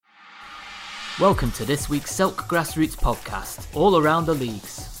Welcome to this week's Selk Grassroots podcast, all around the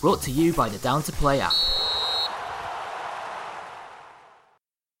leagues, brought to you by the Down to Play app.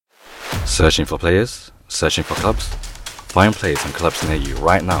 Searching for players? Searching for clubs? Find players and clubs near you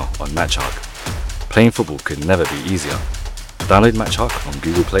right now on MatchHawk. Playing football could never be easier. Download MatchHawk on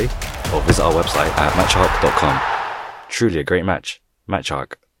Google Play or visit our website at matchhawk.com. Truly a great match.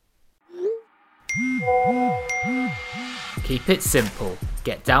 MatchHawk. Keep it simple.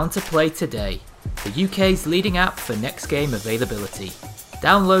 Get Down to Play today, the UK's leading app for next game availability.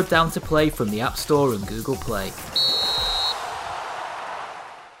 Download Down to Play from the App Store and Google Play.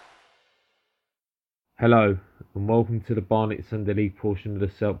 Hello and welcome to the Barnet Sunday League portion of the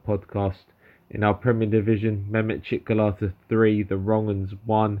Selk podcast. In our Premier Division, Mehmet Çikkolata 3, the Wrong'uns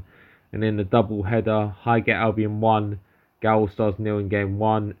 1, and in the double header, Highgate Albion 1, Gower Stars 0 in game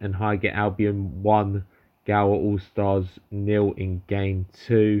 1, and Highgate Albion 1, Gower All Stars 0 in game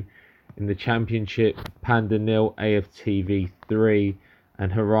 2. In the Championship, Panda 0, AFTV 3,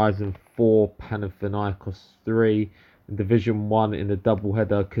 and Horizon 4, Panathinaikos 3. In Division 1, in the double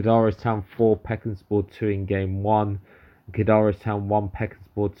header, Kadaris Town 4, Peckenspor 2 in game 1, Kadaris Town 1,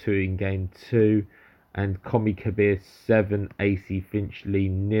 Peckenspor 2 in game 2, and Komi Kabir 7, AC Finchley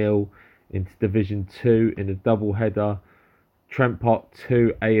 0. Into Division 2, in the double header, Trent Pot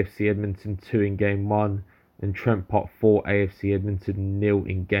 2, AFC Edmonton 2 in game 1, and Trent Pot 4, AFC Edmonton 0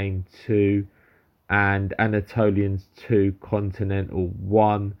 in game 2, and Anatolians 2, Continental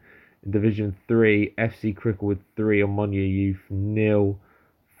 1. In Division 3, FC Cricklewood 3, Omonia Youth 0,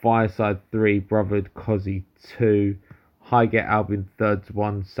 Fireside 3, Brotherhood Cosy 2, Highgate Albion Thirds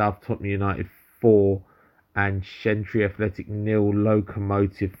 1, South Tottenham United 4, and Shentry Athletic 0,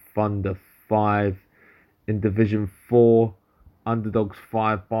 Locomotive Thunder 5. In Division 4, Underdogs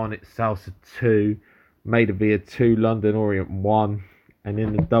 5, Barnet Salsa 2, Maida Villa 2, London Orient 1, and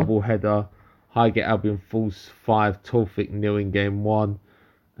in the double header, Highgate Albion Falls 5, Torfolk 0 in game 1,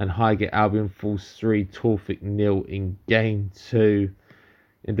 and Highgate Albion Falls 3, Torfolk 0 in game 2.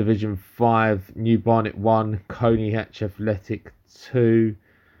 In Division 5, New Barnet 1, Coney Hatch Athletic 2.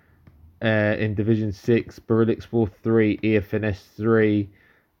 In Division 6, Barillickspor 3, EFNS 3,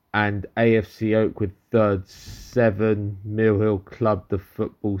 and AFC Oakwood Thirds 7, Mill Hill Club the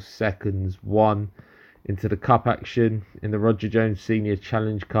Football Seconds 1. Into the cup action, in the Roger Jones Senior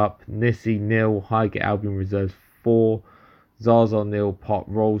Challenge Cup, Nissi 0, Highgate Albion Reserves 4, Zaza 0, Pot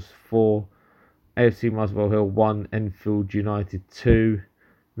Rolls 4, AFC Muswell Hill 1, Enfield United 2,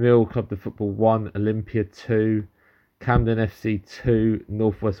 Mill Club the Football 1, Olympia 2, Camden FC 2,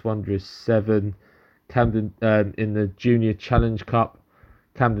 Northwest Wanderers 7, Camden in the Junior Challenge Cup,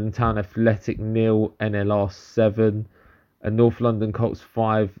 Camden Town Athletic 0, NLR 7, and North London Colts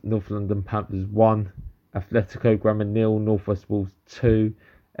 5, North London Panthers 1, Atletico Grammar 0, Northwest Wolves 2,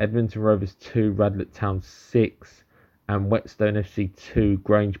 Edmonton Rovers 2, Radlett Town 6, and Whetstone FC 2,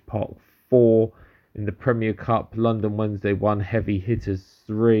 Grange Park 4. In the Premier Cup, London Wednesday 1, Heavy Hitters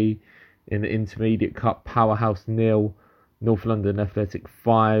 3. In the Intermediate Cup, Powerhouse 0, North London Athletic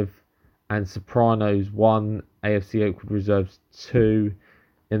 5, and Sopranos 1, AFC Oakwood Reserves 2.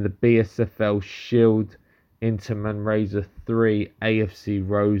 In the BSFL Shield, Inter Manresa 3, AFC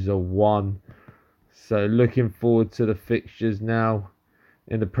Rosa 1. So looking forward to the fixtures now.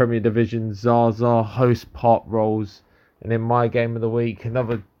 In the Premier Division, Zaza host Pot Rolls. And in my game of the week,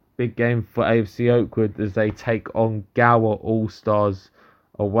 another big game for AFC Oakwood as they take on Gower All Stars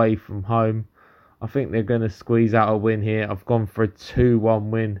away from home. I think they're going to squeeze out a win here. I've gone for a 2-1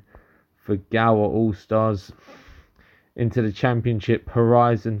 win for Gower All Stars. Into the Championship,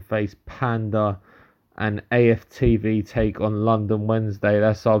 Horizon face Panda, and AFTV take on London Wednesday.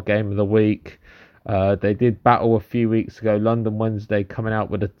 That's our game of the week. They did battle a few weeks ago. London Wednesday coming out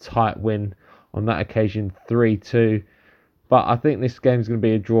with a tight win on that occasion, 3-2. But I think this game's going to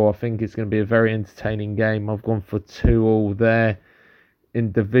be a draw. I think it's going to be a very entertaining game. I've gone for 2-2 there.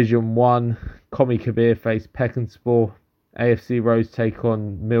 In Division 1, Komi Kabir face Peckenspor. AFC Rose take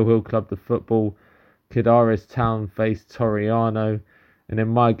on Mill Hill Club the Football. Kadaris Town face Toriano. And in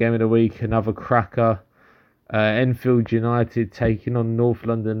my game of the week, another cracker. Enfield United taking on North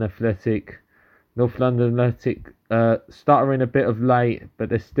London Athletic. North London Athletic stuttering a bit of late, but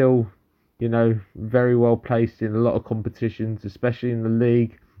they're still, very well placed in a lot of competitions, especially in the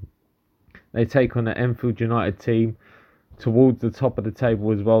league. They take on the Enfield United team towards the top of the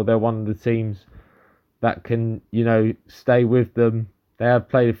table as well. They're one of the teams that can, stay with them. They have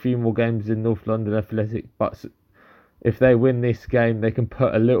played a few more games in North London Athletic, but if they win this game, they can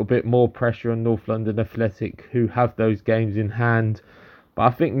put a little bit more pressure on North London Athletic, who have those games in hand. But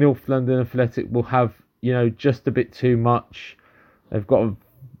I think North London Athletic will have, just a bit too much. They've got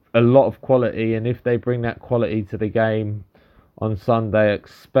a lot of quality, and if they bring that quality to the game on Sunday, I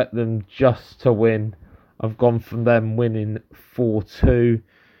expect them just to win. I've gone from them winning 4-2.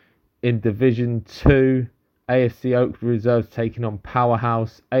 In Division 2, AFC Oakland Reserves taking on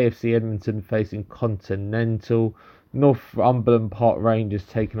Powerhouse, AFC Edmonton facing Continental, Northumberland Park Rangers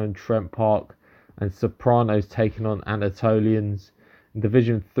taking on Trent Park, and Sopranos taking on Anatolians. In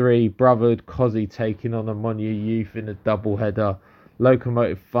Division 3, Brotherhood Cozzy taking on Ammonia Youth in a doubleheader,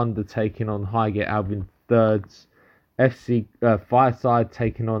 Locomotive Thunder taking on Highgate Albion Thirds, FC Fireside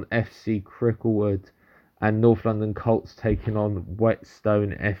taking on FC Cricklewood, and North London Colts taking on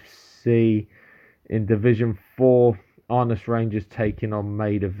Whetstone FC. In Division 4, Arness Rangers taking on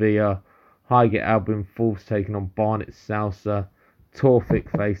Maida Villa, Highgate Albion Fourths taking on Barnet Salsa, Torfic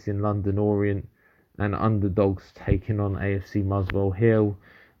facing London Orient, and Underdogs taking on AFC Muswell Hill.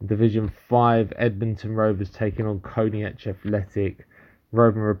 In Division 5, Edmonton Rovers taking on Coney Hatch Athletic,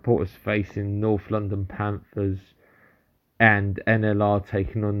 Roving Reporters facing North London Panthers, and NLR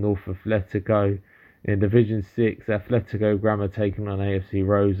taking on North Athletico. In Division 6, Atletico Grammar taking on AFC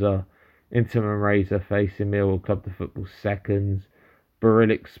Rosa, Inter and Razor facing Millwall Club de Football Seconds,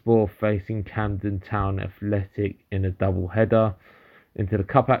 Barillic Sport facing Camden Town Athletic in a double header. Into the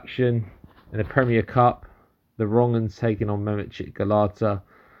cup action, in the Premier Cup, the Wrong'uns taking on Mehmetchik Galata,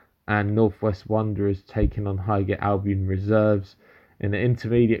 and Northwest Wanderers taking on Highgate Albion Reserves. In the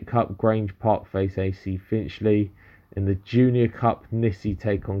Intermediate Cup, Grange Park face AC Finchley. In the Junior Cup, Nissi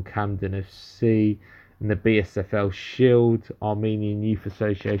take on Camden FC. In the BSFL Shield, Armenian Youth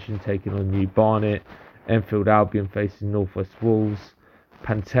Association taking on New Barnet. Enfield Albion facing Northwest Wolves.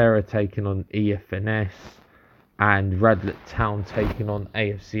 Pantera taking on EFNS. And Radlett Town taking on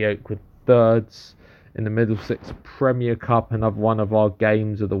AFC Oakwood Thirds. In the Middlesex Premier Cup, another one of our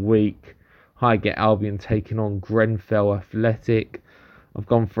games of the week, Highgate Albion taking on Grenfell Athletic. I've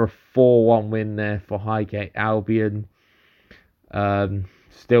gone for a 4-1 win there for Highgate Albion.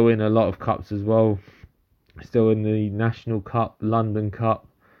 Still in a lot of cups as well. Still in the National Cup, London Cup.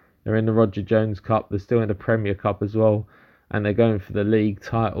 They're in the Roger Jones Cup. They're still in the Premier Cup as well. And they're going for the league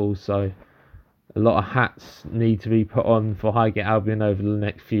title. So a lot of hats need to be put on for Highgate Albion over the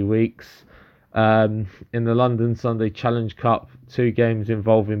next few weeks. In the London Sunday Challenge Cup, 2 games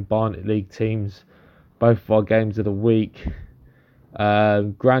involving Barnet League teams. Both of our games of the week.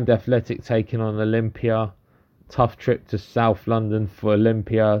 Grand Athletic taking on Olympia. Tough trip to South London for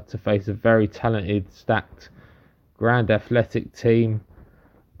Olympia to face a very talented, stacked Grand Athletic team.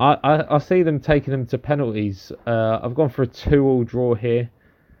 I see them taking them to penalties. I've gone for a 2-2 draw here.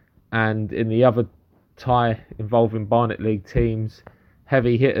 And in the other tie involving Barnet League teams,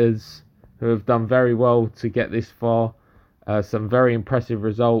 Heavy Hitters, who have done very well to get this far. Some very impressive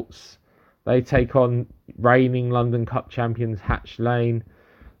results. They take on reigning London Cup champions Hatch Lane.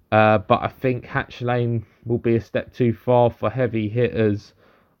 But I think Hatch Lane will be a step too far for Heavy Hitters.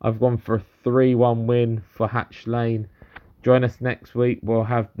 I've gone for a 3-1 win for Hatch Lane. Join us next week. We'll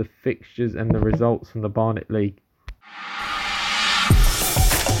have the fixtures and the results from the Barnet League.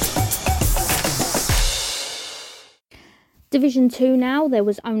 Division 2 now, there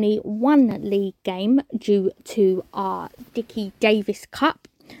was only one league game due to our Dickie Davis Cup.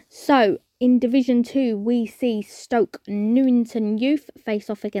 So, in Division 2, we see Stoke Newington Youth face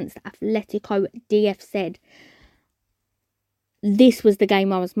off against Atletico DFZ. This was the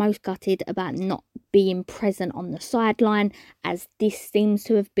game I was most gutted about not being present on the sideline, as this seems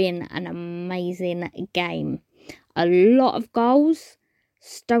to have been an amazing game. A lot of goals.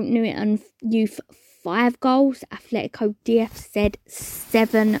 Stoke Newington Youth 5 goals, Atletico DFZ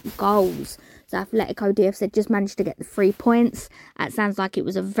 7 goals. So Atletico DFZ just managed to get the 3 points. That sounds like it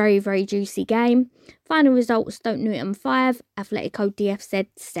was a very, very juicy game. Final result, Stoke Newington 5, Atletico DFZ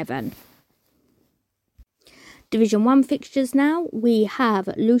 7. Division 1 fixtures now. We have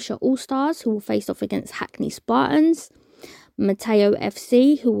Lucia All-Stars, who will face off against Hackney Spartans. Mateo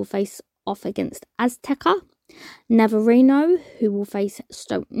FC, who will face off against Azteca. Navarino, who will face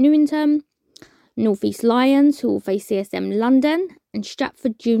Stoke Newington. North East Lions, who will face CSM London, and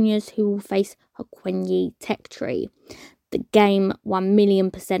Stratford Juniors, who will face Hokwenyi Tech Tree. The game,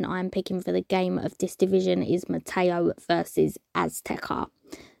 1,000,000% I am picking for the game of this division, is Mateo versus Azteca.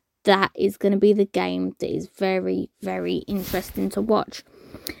 That is going to be the game that is very, very interesting to watch.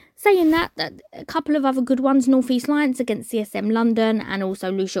 Saying that a couple of other good ones, North East Lions against CSM London, and also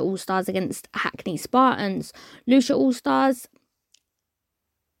Lucia All-Stars against Hackney Spartans. Lucia All-Stars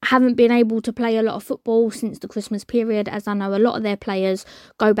haven't been able to play a lot of football since the Christmas period, as I know a lot of their players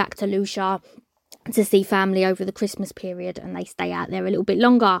go back to Lucia to see family over the Christmas period and they stay out there a little bit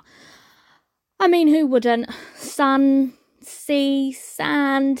longer. I mean, who wouldn't? Sun, sea,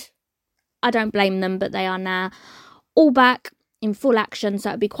 sand. I don't blame them, but they are now all back in full action, so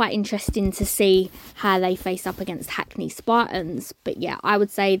it'd be quite interesting to see how they face up against Hackney Spartans. But yeah, I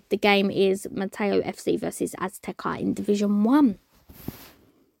would say the game is Mateo FC versus Azteca in Division 1.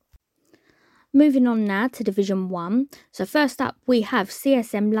 Moving on now to Division 1. So first up, we have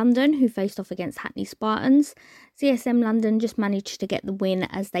CSM London, who faced off against Hackney Spartans. CSM London just managed to get the win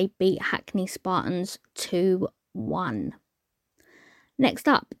as they beat Hackney Spartans 2-1. Next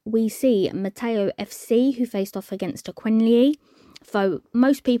up, we see Mateo FC, who faced off against Aquenley. For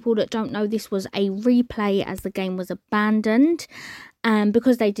most people that don't know, this was a replay as the game was abandoned. And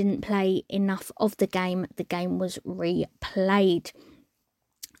because they didn't play enough of the game was replayed.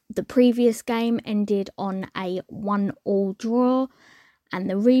 The previous game ended on a 1-1 draw. And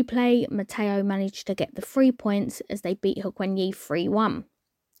the replay, Mateo managed to get the 3 points as they beat Aquenley 3-1.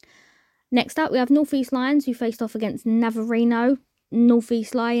 Next up, we have North East Lions, who faced off against Navarino. North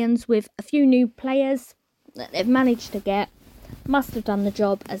East Lions with a few new players that they've managed to get must have done the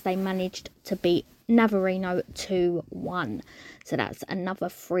job as they managed to beat Navarino 2-1. So that's another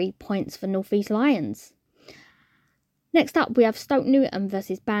 3 points for North East Lions. Next up, we have Stoke Newton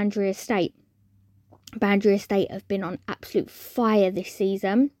versus Boundary Estate. Boundary Estate have been on absolute fire this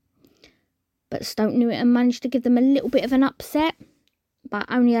season, but Stoke Newton managed to give them a little bit of an upset by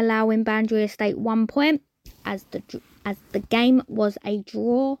only allowing Boundary Estate 1 point as the game was a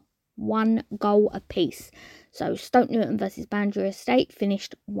draw, 1 goal apiece. So Stoke Newton versus Boundary Estate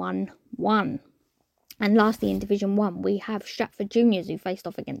finished 1-1. And lastly, in Division 1, we have Stratford Juniors, who faced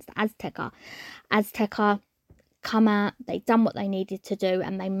off against Azteca. Azteca come out, they done what they needed to do,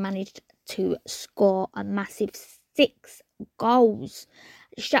 and they managed to score a massive 6 goals.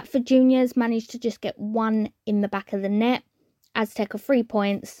 Stratford Juniors managed to just get 1 in the back of the net. Azteca 3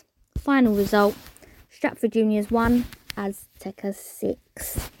 points. Final result, Stratford Juniors 1, Azteca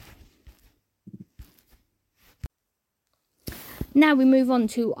 6. Now we move on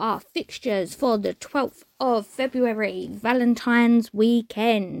to our fixtures for the 12th of February, Valentine's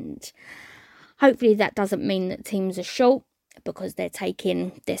weekend. Hopefully that doesn't mean that teams are short because they're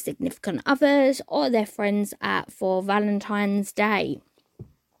taking their significant others or their friends out for Valentine's Day.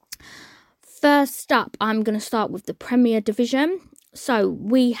 First up, I'm going to start with the Premier Division. So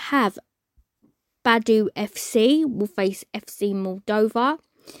we have Badu FC will face FC Moldova.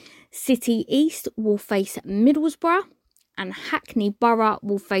 City East will face Middlesbrough. And Hackney Borough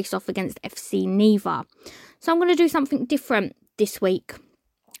will face off against FC Neva. So I'm going to do something different this week.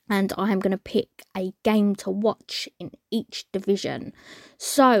 And I'm going to pick a game to watch in each division.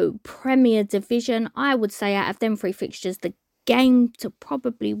 So Premier Division, I would say out of them 3 fixtures, the game to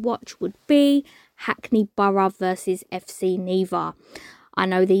probably watch would be Hackney Borough versus FC Neva. I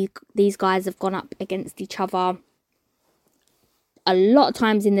know these guys have gone up against each other a lot of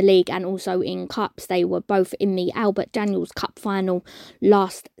times in the league and also in cups. They were both in the Albert Daniels Cup final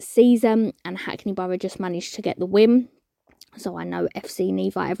last season, and Hackney Borough just managed to get the win. So I know FC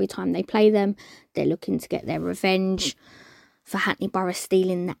Neva, every time they play them, they're looking to get their revenge for Hackney Borough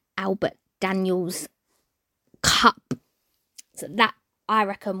stealing the Albert Daniels Cup. So that, I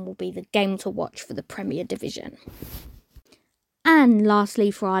reckon, will be the game to watch for the Premier Division. And lastly,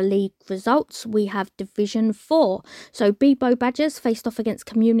 for our league results, we have Division 4. So Bebo Badgers faced off against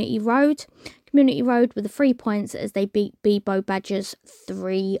Community Road. Community Road with the 3 points as they beat Bebo Badgers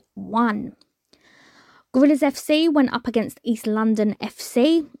 3-1. Gorillas FC went up against East London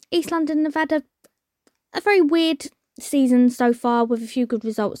FC. East London have had a very weird season so far with a few good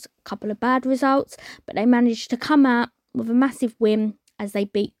results, a couple of bad results, but they managed to come out with a massive win as they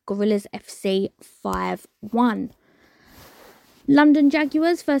beat Gorillas FC 5-1. London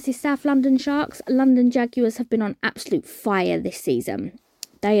Jaguars versus South London Sharks. London Jaguars have been on absolute fire this season.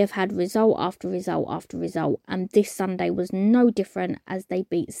 They have had result after result after result, and this Sunday was no different as they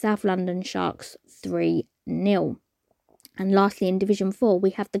beat South London Sharks 3-0. And lastly, in Division 4,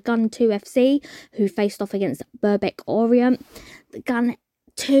 we have the Gun 2 FC, who faced off against Birkbeck Orient. The Gun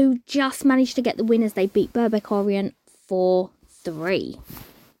 2 just managed to get the win as they beat Birkbeck Orient 4-3.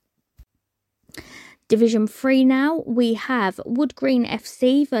 Division 3 now, we have Wood Green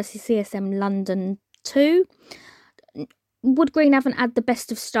FC versus CSM London 2. Wood Green haven't had the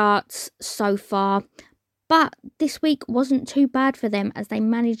best of starts so far, but this week wasn't too bad for them as they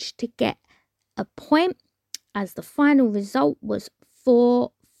managed to get a point as the final result was 4-4.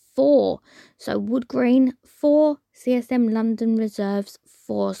 So Wood Green 4, CSM London Reserves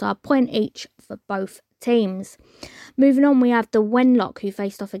 4, so a point each for both teams. Moving on, we have the Wenlock who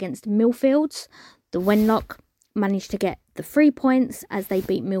faced off against Millfields. The Wenlock managed to get the 3 points as they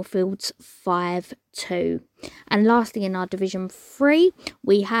beat Millfields 5-2. And lastly, in our Division 3,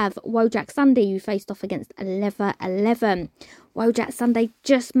 we have Wojak Sunday, who faced off against 11-11. Wojak Sunday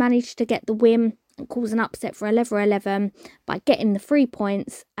just managed to get the win and cause an upset for 11-11 by getting the 3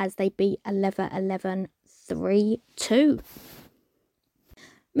 points as they beat 11-11 3-2.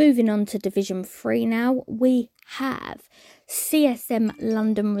 Moving on to Division 3 now, we have CSM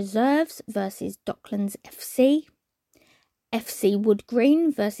London Reserves versus Docklands FC, FC Wood Green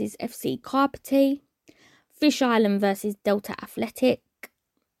versus FC Carpety, Fish Island versus Delta Athletic,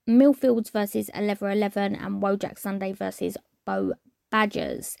 Millfields versus 11-11 and Wojak Sunday versus Bow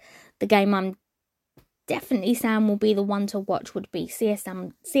Badgers. The game I'm definitely saying will be the one to watch would be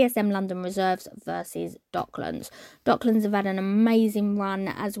CSM London Reserves versus Docklands. Docklands have had an amazing run,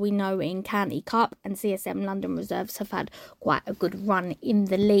 as we know, in County Cup, and CSM London Reserves have had quite a good run in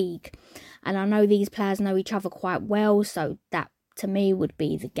the league. And I know these players know each other quite well, so that to me would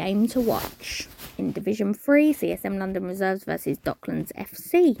be the game to watch. In Division 3, CSM London Reserves versus Docklands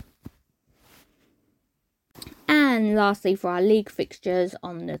FC. And lastly, for our league fixtures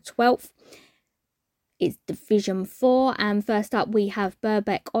on the 12th, it's Division 4, and first up we have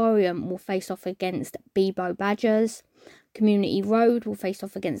Birkbeck Orient will face off against Bebo Badgers. Community Road will face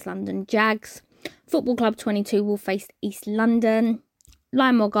off against London Jags. Football Club 22 will face East London.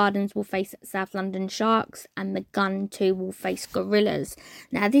 Limemoor Gardens will face South London Sharks, and the Gun 2 will face Gorillas.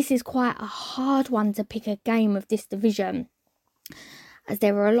 Now this is quite a hard one to pick a game of this division, as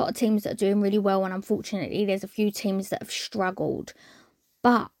there are a lot of teams that are doing really well, and unfortunately there's a few teams that have struggled.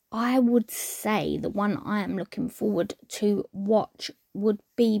 But I would say the one I am looking forward to watch would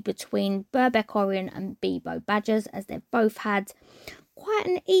be between Birkbeck Orient and Bebo Badgers, as they've both had quite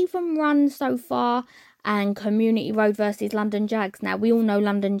an even run so far, and Community Road versus London Jags. Now, we all know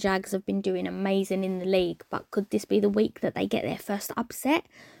London Jags have been doing amazing in the league, but could this be the week that they get their first upset?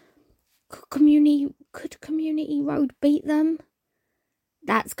 Could Community Road beat them?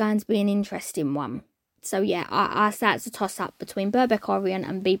 That's going to be an interesting one. So yeah, I say it's a toss-up between Birkbeck Orient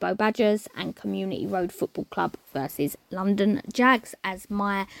and Bebo Badgers, and Community Road Football Club versus London Jags as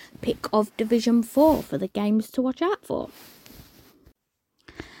my pick of Division 4 for the games to watch out for.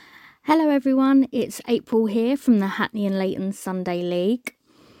 Hello everyone, it's April here from the Hackney and Leighton Sunday League.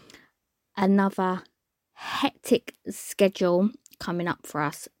 Another hectic schedule coming up for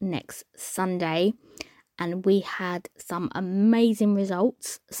us next Sunday, and we had some amazing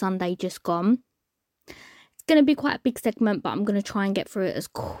results Sunday just gone. It's going to be quite a big segment, but I'm going to try and get through it as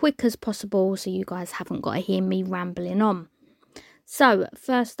quick as possible so you guys haven't got to hear me rambling on. So,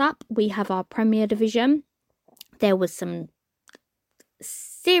 first up, we have our Premier Division. There was some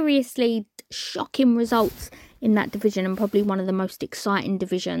seriously shocking results in that division, and probably one of the most exciting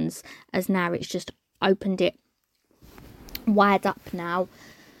divisions, as now it's just opened it wide up now.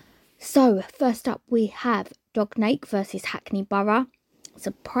 So, first up, we have Dognake versus Hackney Borough.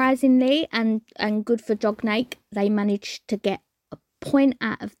 Surprisingly, and good for Dognake, they managed to get a point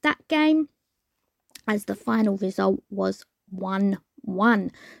out of that game, as the final result was 1-1.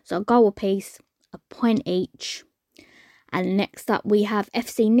 So a goal apiece, a point each. And next up we have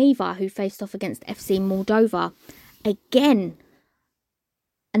FC Neva, who faced off against FC Moldova. Again,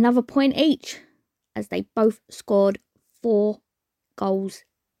 another point each, as they both scored 4 goals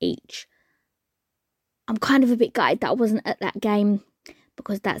each. I'm kind of a bit gutted that I wasn't at that game,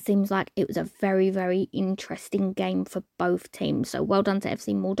 because that seems like it was a very, very interesting game for both teams. So well done to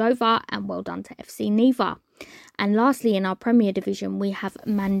FC Moldova and well done to FC Neva. And lastly, in our Premier Division, we have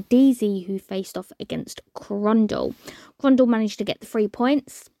Mandizi, who faced off against Crondall. Crondall managed to get the 3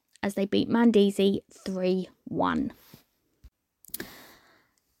 points as they beat Mandizi 3-1.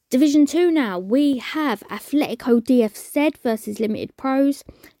 Division 2 now, we have Atletico DFZ versus Limited Pros,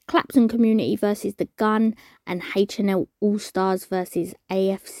 Clapton Community versus The Gun, and H&L All-Stars versus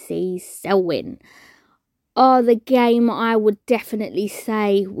AFC Selwyn. Oh, the game I would definitely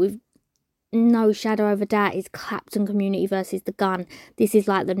say with no shadow of a doubt is Clapton Community versus The Gun. This is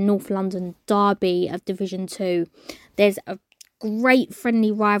like the North London derby of Division 2. There's a great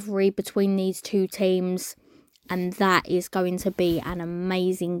friendly rivalry between these two teams, and that is going to be an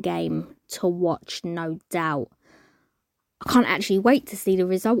amazing game to watch, no doubt. I can't actually wait to see the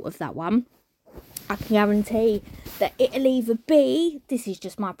result of that one. I can guarantee that it'll either be, this is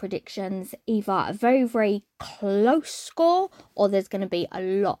just my predictions, either a very, very close score, or there's going to be a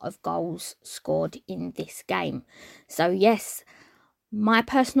lot of goals scored in this game. So yes, my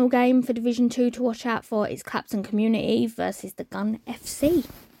personal game for Division 2 to watch out for is Clapton Community versus The Gun FC.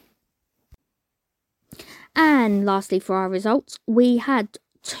 And lastly, for our results, we had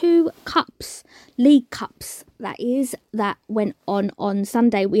two League Cups, that went on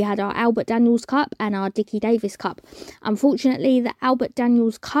Sunday. We had our Albert Daniels Cup and our Dickie Davis Cup. Unfortunately, the Albert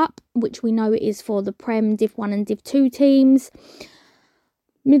Daniels Cup, which we know is for the Prem, Div 1 and Div 2 teams,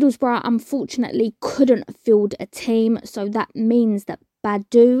 Middlesbrough unfortunately couldn't field a team, so that means that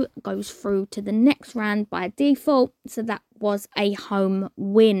Badu goes through to the next round by default, so that was a home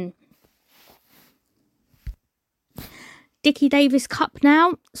win. Dickie Davis Cup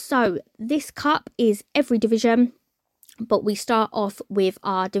now. So this cup is every division, but we start off with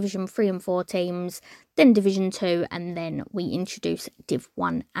our Division 3 and 4 teams, then Division 2, and then we introduce Div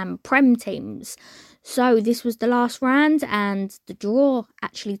 1 and Prem teams. So this was the last round, and the draw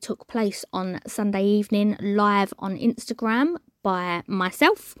actually took place on Sunday evening live on Instagram by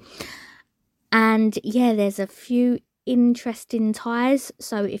myself. And yeah, there's a few interesting ties.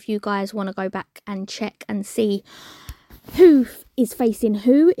 So if you guys want to go back and check and see who is facing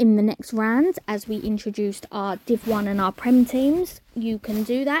who in the next round as we introduced our Div 1 and our Prem teams, you can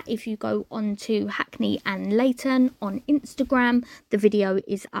do that if you go on to Hackney and Leighton on Instagram. The video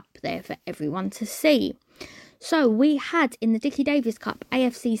is up there for everyone to see. So we had in the Dickie Davis Cup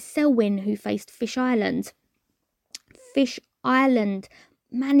AFC Selwyn, who faced Fish Island. Fish Island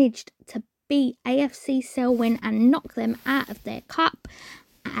managed to beat AFC Selwyn and knock them out of their cup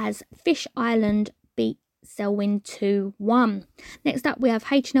as Fish Island beat Selwyn 2-1. Next up we have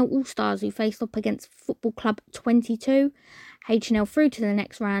H&L All-Stars, who faced up against Football Club 22. H&L through to the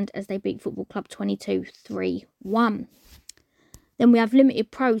next round as they beat Football Club 22 3-1. Then we have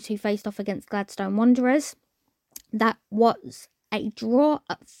Limited Pros, who faced off against Gladstone Wanderers. That was a draw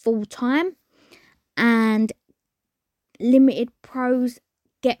at full time, and Limited Pros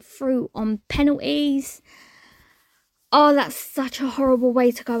get through on penalties. Oh, that's such a horrible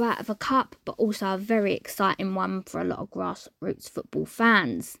way to go out of a cup, but also a very exciting one for a lot of grassroots football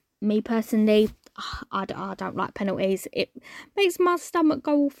fans. Me personally, I don't like penalties. It makes my stomach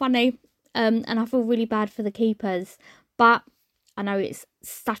go all funny, and I feel really bad for the keepers. But I know it's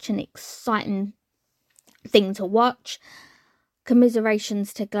such an exciting thing to watch.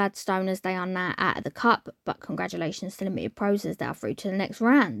 Commiserations to Gladstone as they are now out of the cup, but congratulations to Limited Pros as they are through to the next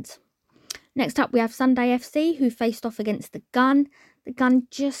round. Next up we have Sunday FC, who faced off against the Gun. The Gun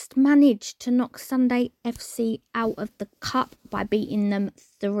just managed to knock Sunday FC out of the cup by beating them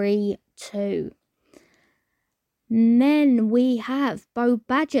 3-2. And then we have Bow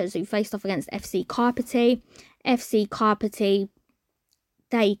Badgers, who faced off against FC Carpety. FC Carpety,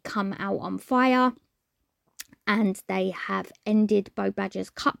 they come out on fire, and they have ended Bow Badgers'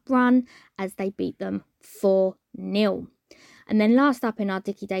 cup run as they beat them 4-0. And then last up in our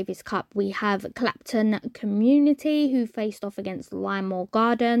Dickie Davis Cup, we have Clapton Community, who faced off against Limemore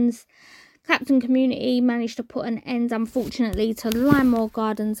Gardens. Clapton Community managed to put an end, unfortunately, to Limemore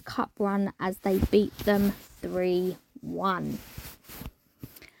Gardens' cup run as they beat them 3-1.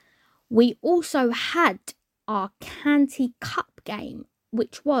 We also had our County Cup game,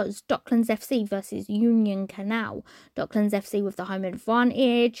 which was Docklands FC versus Union Canal. Docklands FC with the home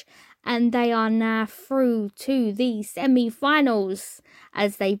advantage, and they are now through to the semi-finals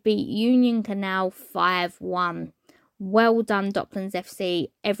as they beat Union Canal 5-1. Well done, Docklands FC.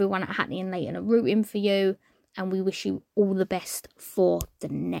 Everyone at Hackney and Leighton are rooting for you, and we wish you all the best for the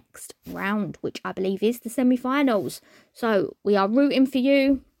next round, which I believe is the semi-finals. So we are rooting for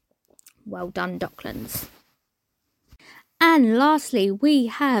you. Well done, Docklands. And lastly, we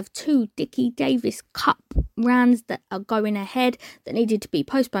have two Dickie Davis Cup rounds that are going ahead that needed to be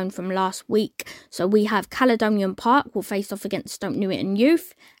postponed from last week. So we have Caledonian Park will face off against Stoke Newington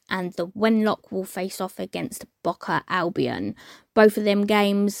Youth, and the Wenlock will face off against Boca Albion. Both of them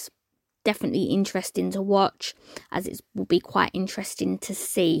games definitely interesting to watch, as it will be quite interesting to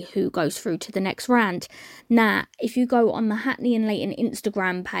see who goes through to the next round. Now, if you go on the Hackney and Leighton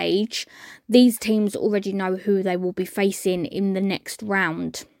Instagram page, these teams already know who they will be facing in the next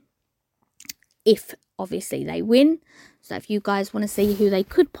round, if obviously they win. So if you guys want to see who they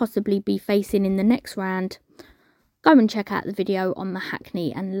could possibly be facing in the next round, go and check out the video on the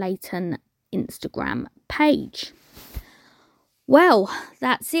Hackney and Leighton Instagram page. Well,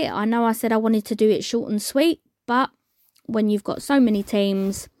 that's it. I know I said I wanted to do it short and sweet, but when you've got so many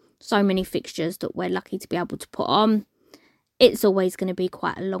teams, so many fixtures that we're lucky to be able to put on, it's always going to be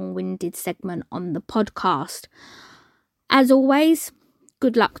quite a long-winded segment on the podcast. As always,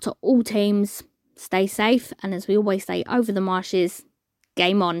 good luck to all teams. Stay safe, and as we always say, over the marshes,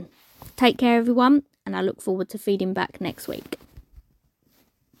 game on. Take care, everyone, and I look forward to feeding back next week.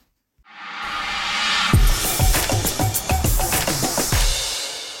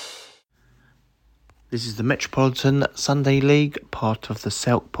 This is the Metropolitan Sunday League, part of the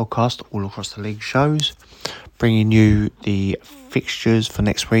Celtic podcast, all across the league shows, bringing you the fixtures for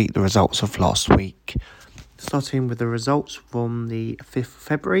next week, the results of last week. Starting with the results from the 5th of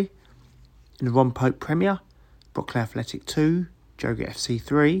February, in the Ron Pope Premier, Brockley Athletic 2, Joga FC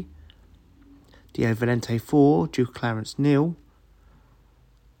 3, Dio Valente 4, Duke Clarence 0,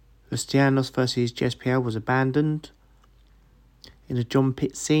 Lustianos versus JSPL was abandoned. In the John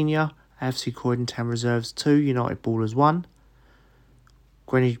Pitt Senior, AFC Croydon Town Reserves 2, United Ballers 1.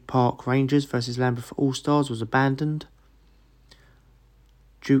 Greenwich Park Rangers versus Lambeth All-Stars was abandoned.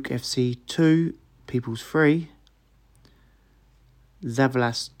 Duke FC 2, People's 3.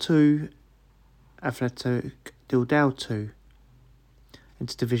 Zavalas 2, Athletic Dildale 2.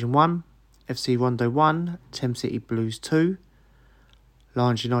 Into Division 1, FC Rondo 1, Thames City Blues 2.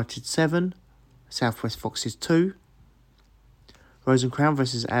 Lions United 7, Southwest Foxes 2. Rose and Crown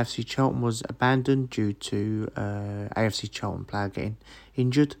versus AFC Charlton was abandoned due to AFC Charlton player getting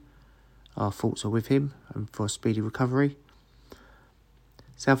injured. Our thoughts are with him and for a speedy recovery.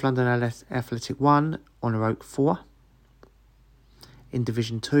 South London Athletic 1, Honour Oak 4. In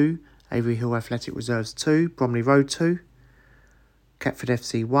Division 2, Avery Hill Athletic Reserves 2, Bromley Road 2. Catford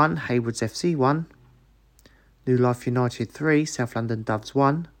FC 1, Haywoods FC 1. New Life United 3, South London Doves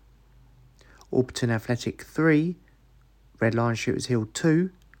 1. Orpington Athletic 3, Red Lion Shooters Hill 2.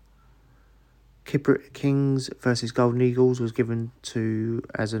 Kidbrooke Kings versus Golden Eagles was given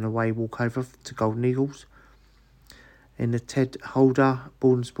as an away walkover to Golden Eagles. In the Ted Holder,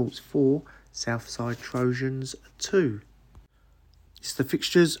 Borden Sports 4, Southside Trojans 2. It's the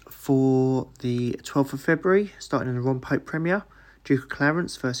fixtures for the 12th of February, starting in the Ron Pope Premier. Duke of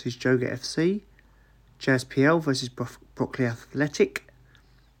Clarence versus Joga FC. JSPL versus Brockley Athletic.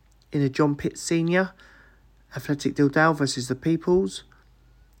 In the John Pitt Senior, Athletic Dildale versus the Peoples.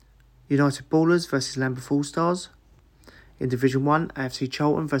 United Ballers versus Lambeth All-Stars. In Division 1, AFC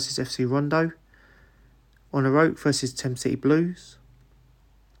Charlton versus FC Rondo. Honour Oak versus Thames City Blues.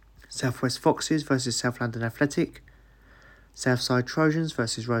 Southwest Foxes versus South London Athletic. Southside Trojans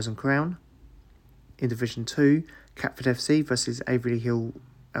versus Rose and Crown. In Division 2, Catford FC versus Avery Hill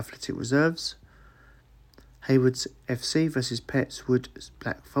Athletic Reserves. Haywoods FC versus Pettswood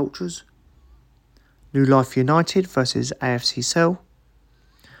Black Vultures. New Life United versus AFC Cell.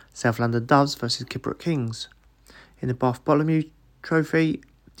 South London Doves versus Kidbrooke Kings. In the Bath Bartholomew Trophy,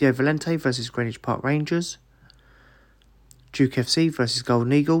 Dio Valente versus Greenwich Park Rangers. Duke FC versus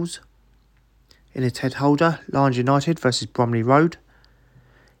Golden Eagles. In the Ted Holder, Lions United versus Bromley Road.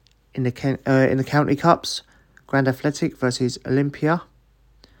 In the County Cups, Grand Athletic versus Olympia.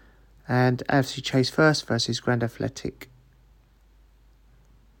 And AFC Chase First versus Grand Athletic.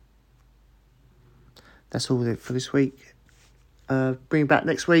 That's all for this week. Bring back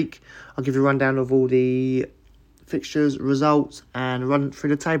next week. I'll give you a rundown of all the fixtures, results, and run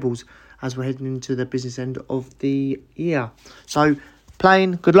through the tables as we're heading into the business end of the year. So,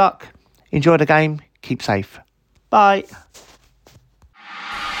 playing, good luck. Enjoy the game. Keep safe. Bye.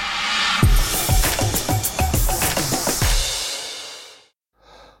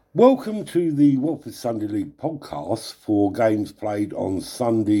 Welcome to the Watford Sunday League podcast for games played on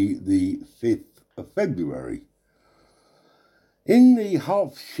Sunday the 5th of February. In the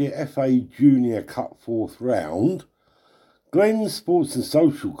Hertfordshire FA Junior Cup 4th round, Glen Sports and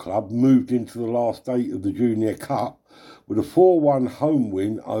Social Club moved into the last 8 of the Junior Cup with a 4-1 home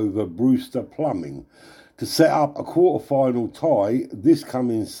win over Brewster Plumbing to set up a quarter-final tie this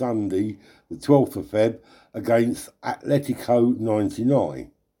coming Sunday, the 12th of Feb, against Atletico 99.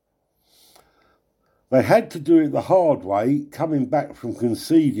 They had to do it the hard way, coming back from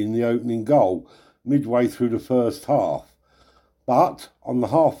conceding the opening goal midway through the first half. But on the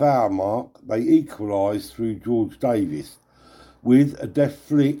half-hour mark, they equalised through George Davis with a deft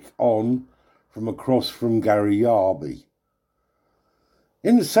flick on from across from Gary Yarby.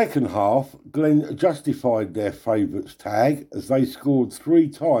 In the second half, Glen justified their favourites tag as they scored 3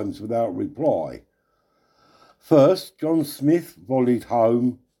 times without reply. First, John Smith volleyed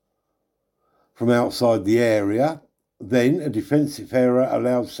home from outside the area. Then a defensive error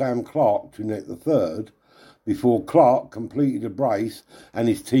allowed Sam Clark to net the third, before Clark completed a brace and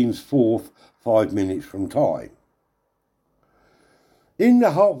his team's 4th 5 minutes from time. In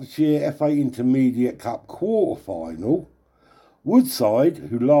the Hertfordshire FA Intermediate Cup quarter-final, Woodside,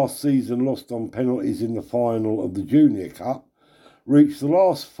 who last season lost on penalties in the final of the Junior Cup, reached the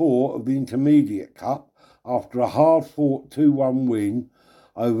last 4 of the Intermediate Cup after a hard-fought 2-1 win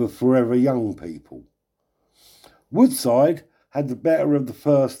over Forever Young People. Woodside had the better of the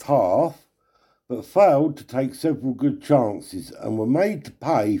first half, but failed to take several good chances and were made to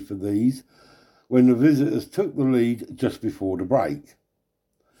pay for these when the visitors took the lead just before the break.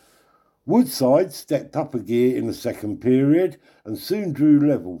 Woodside stepped up a gear in the second period and soon drew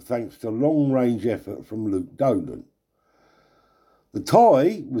level thanks to a long-range effort from Luke Dolan. The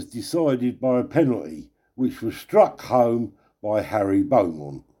tie was decided by a penalty, which was struck home by Harry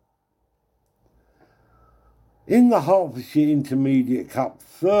Beaumont. In the Hertfordshire Intermediate Cup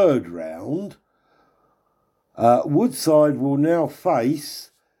third round, Woodside will now face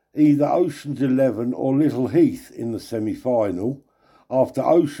either Oceans 11 or Little Heath in the semi-final, after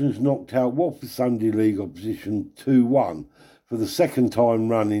Oceans knocked out Watford Sunday League opposition 2-1 for the second time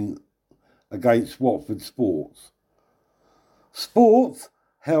running against Watford Sports. Sports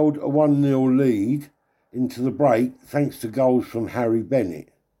held a 1-0 lead into the break thanks to goals from Harry Bennett,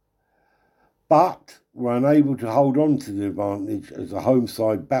 but were unable to hold on to the advantage as the home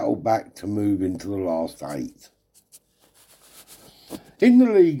side battled back to move into the last 8. In the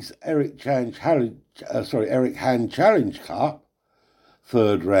league's Eric Hand Challenge Cup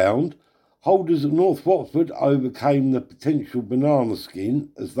third round, holders at North Watford overcame the potential banana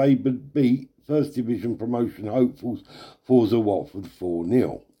skin as they beat First Division promotion hopefuls Forza Watford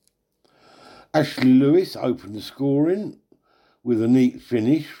 4-0. Ashley Lewis opened the scoring with a neat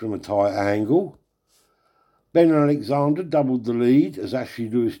finish from a tight angle. Ben Alexander doubled the lead as Ashley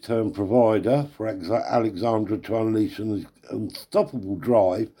Lewis turned provider for Alexandra to unleash an unstoppable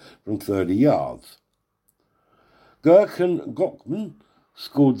drive from 30 yards. Gurkan Gokman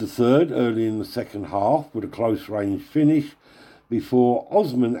scored the third early in the second half with a close-range finish before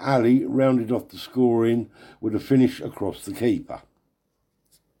Osman Ali rounded off the scoring with a finish across the keeper.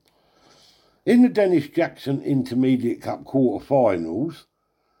 In the Dennis Jackson Intermediate Cup quarter-finals,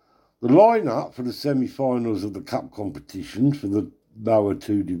 the line-up for the semi-finals of the Cup competition for the lower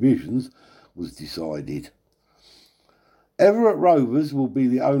 2 divisions was decided. Everett Rovers will be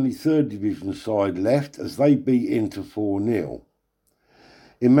the only 3rd division side left as they beat Inter 4-0.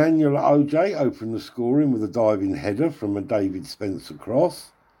 Emmanuel Oj opened the scoring with a diving header from a David Spencer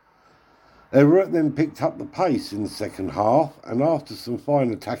cross. Everett then picked up the pace in the second half, and after some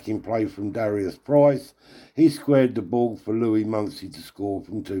fine attacking play from Darius Price, he squared the ball for Louis Munsey to score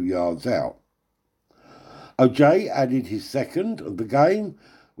from 2 yards out. Oj added his second of the game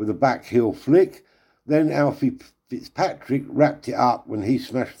with a back heel flick, then Alfie Fitzpatrick wrapped it up when he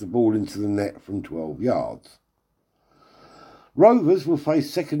smashed the ball into the net from 12 yards. Rovers will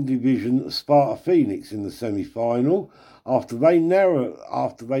face 2nd Division Sparta Phoenix in the semi-final after they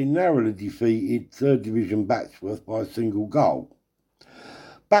narrowly defeated 3rd Division Batchworth by a single goal.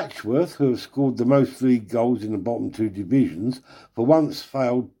 Batchworth, who have scored the most league goals in the bottom 2 divisions, for once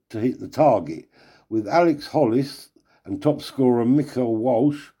failed to hit the target, with Alex Hollis and top scorer Michael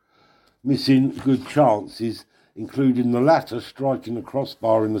Walsh missing good chances, including the latter striking the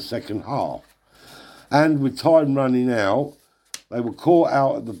crossbar in the second half. And with time running out, they were caught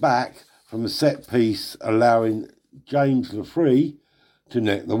out at the back from a set piece, allowing James Lafree to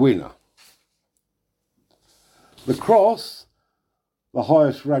net the winner. The Cross, the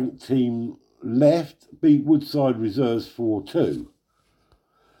highest ranked team left, beat Woodside Reserves 4-2.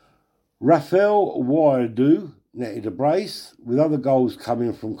 Raphael Waidu netted a brace, with other goals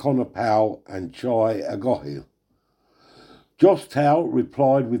coming from Connor Powell and Chai Agohil. Josh Towell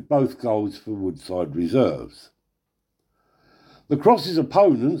replied with both goals for Woodside Reserves. The Cross's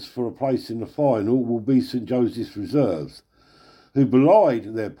opponents for a place in the final will be St Joseph's Reserves, who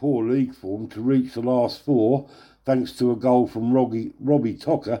belied their poor league form to reach the last 4 thanks to a goal from Robbie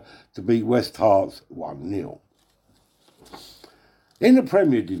Tocker to beat West Herts 1-0. In the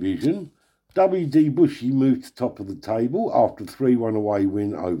Premier Division, WD Bushy moved to top of the table after a 3-1 away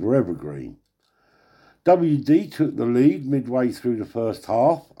win over Evergreen. WD took the lead midway through the first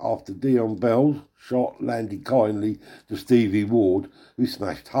half after Dion Bell's shot landed kindly to Stevie Ward, who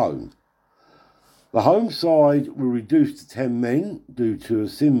smashed home. The home side were reduced to 10 men due to a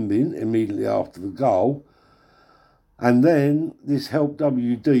sin bin immediately after the goal, and then this helped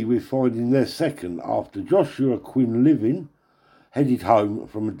WD with finding their second after Joshua Quinlivan headed home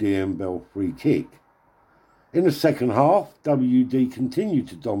from a DM Bell free kick. In the second half, WD continued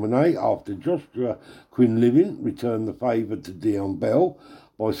to dominate after Joshua Quinlivan returned the favour to Dion Bell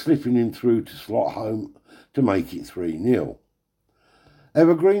by slipping him through to slot home to make it 3-0.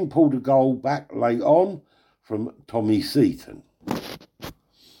 Evergreen pulled a goal back late on from Tommy Seaton.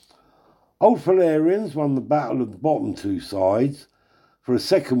 Old Falerians won the battle of the bottom 2 sides for a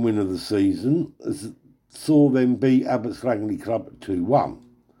second win of the season, as saw them beat Abbots Langley Club at 2-1.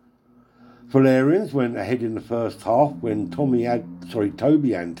 Falerians went ahead in the first half when Toby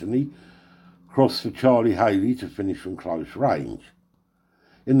Anthony crossed for Charlie Haley to finish from close range.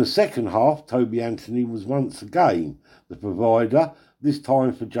 In the second half, Toby Anthony was once again the provider, this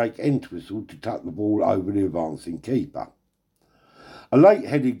time for Jake Entwistle to tuck the ball over the advancing keeper. A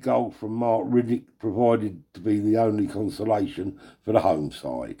late-headed goal from Mark Riddick provided to be the only consolation for the home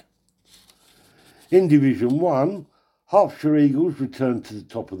side. In Division 1, Hertfordshire Eagles returned to the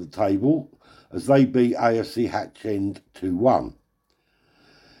top of the table as they beat AFC Hatch End 2-1.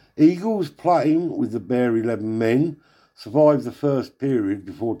 Eagles, playing with the bare 11 men, survived the first period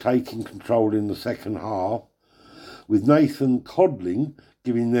before taking control in the second half, with Nathan Codling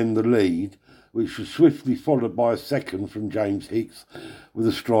giving them the lead, which was swiftly followed by a second from James Hicks with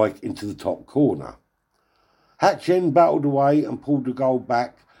a strike into the top corner. Hatch End battled away and pulled the goal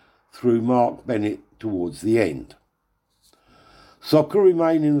back through Mark Bennett towards the end. Soccer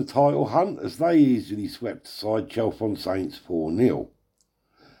remained in the title hunt as they easily swept aside Chalfont Saints 4-0.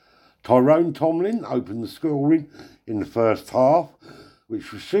 Tyrone Tomlin opened the scoring in the first half,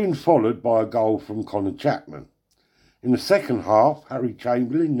 which was soon followed by a goal from Connor Chapman. In the second half, Harry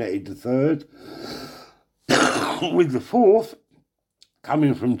Chamberlain netted the third, with the fourth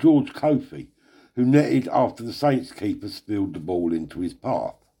coming from George Kofi, who netted after the Saints keeper spilled the ball into his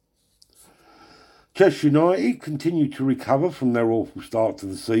path. Chester United continued to recover from their awful start to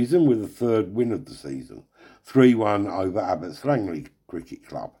the season with a third win of the season, 3-1 over Abbots Langley Cricket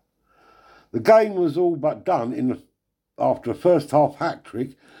Club. The game was all but done after a first-half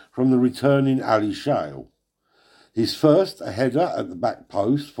hat-trick from the returning Ali Shale. His first, a header at the back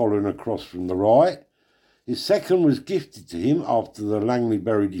post following a cross from the right. His second was gifted to him after the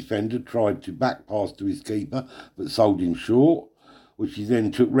Langley-Bury defender tried to back pass to his keeper but sold him short, which he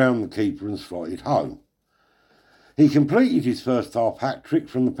then took round the keeper and slotted home. He completed his first-half hat-trick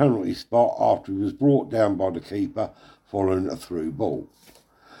from the penalty spot after he was brought down by the keeper following a through ball.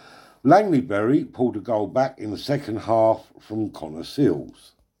 Langley-Bury pulled a goal back in the second half from Connor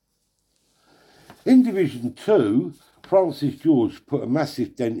Sills. In Division 2, Francis George put a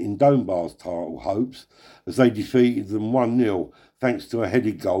massive dent in Donebar's title hopes as they defeated them 1-0 thanks to a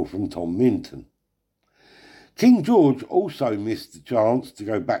headed goal from Tom Minton. King George also missed the chance to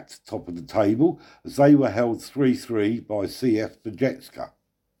go back to the top of the table as they were held 3-3 by CF Bajetska.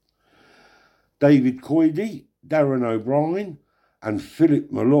 David Coidy, Darren O'Brien and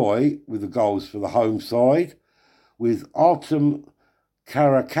Philip Malloy with the goals for the home side, with Artem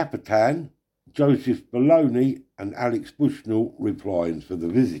Karakapitan, Joseph Baloney and Alex Bushnell replying for the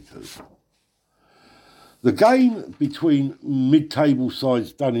visitors. The game between mid-table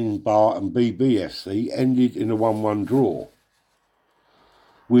sides Dunning-Bar and BBFC ended in a 1-1 draw,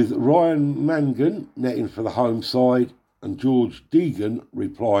 with Ryan Mangan netting for the home side and George Deegan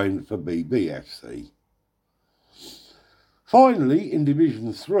replying for BBFC. Finally, in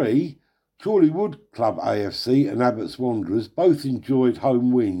Division 3, Chorleywood Club AFC and Abbots Wanderers both enjoyed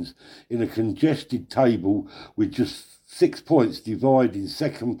home wins in a congested table with just 6 points dividing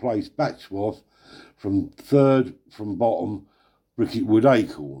second place Batchworth from third from bottom Bricketwood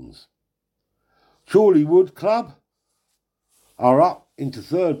Acorns. Chorleywood Club are up into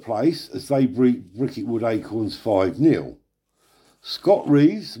third place as they beat Bricketwood Acorns 5-0. Scott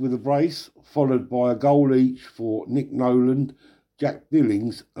Reeves with a brace, followed by a goal each for Nick Noland, Jack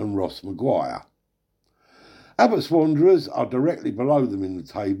Billings and Ross Maguire. Abbots Wanderers are directly below them in the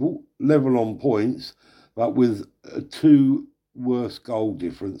table, level on points, but with a 2 worse goal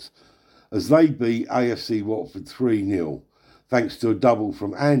difference as they beat AFC Watford 3-0, thanks to a double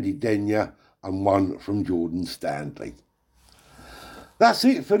from Andy Denyer and one from Jordan Stanley. That's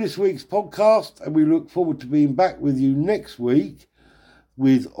it for this week's podcast, and we look forward to being back with you next week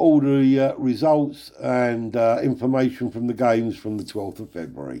with all the results and information from the games from the 12th of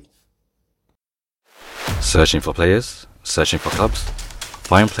February. Searching for players? Searching for clubs?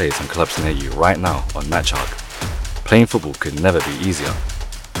 Find players and clubs near you right now on MatchHawk. Playing football could never be easier.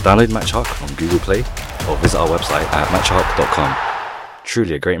 Download MatchHawk on Google Play or visit our website at matchhawk.com.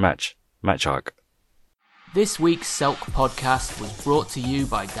 Truly a great match. MatchHawk. This week's Selk podcast was brought to you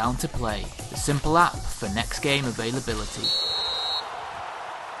by Down to Play, the simple app for next game availability.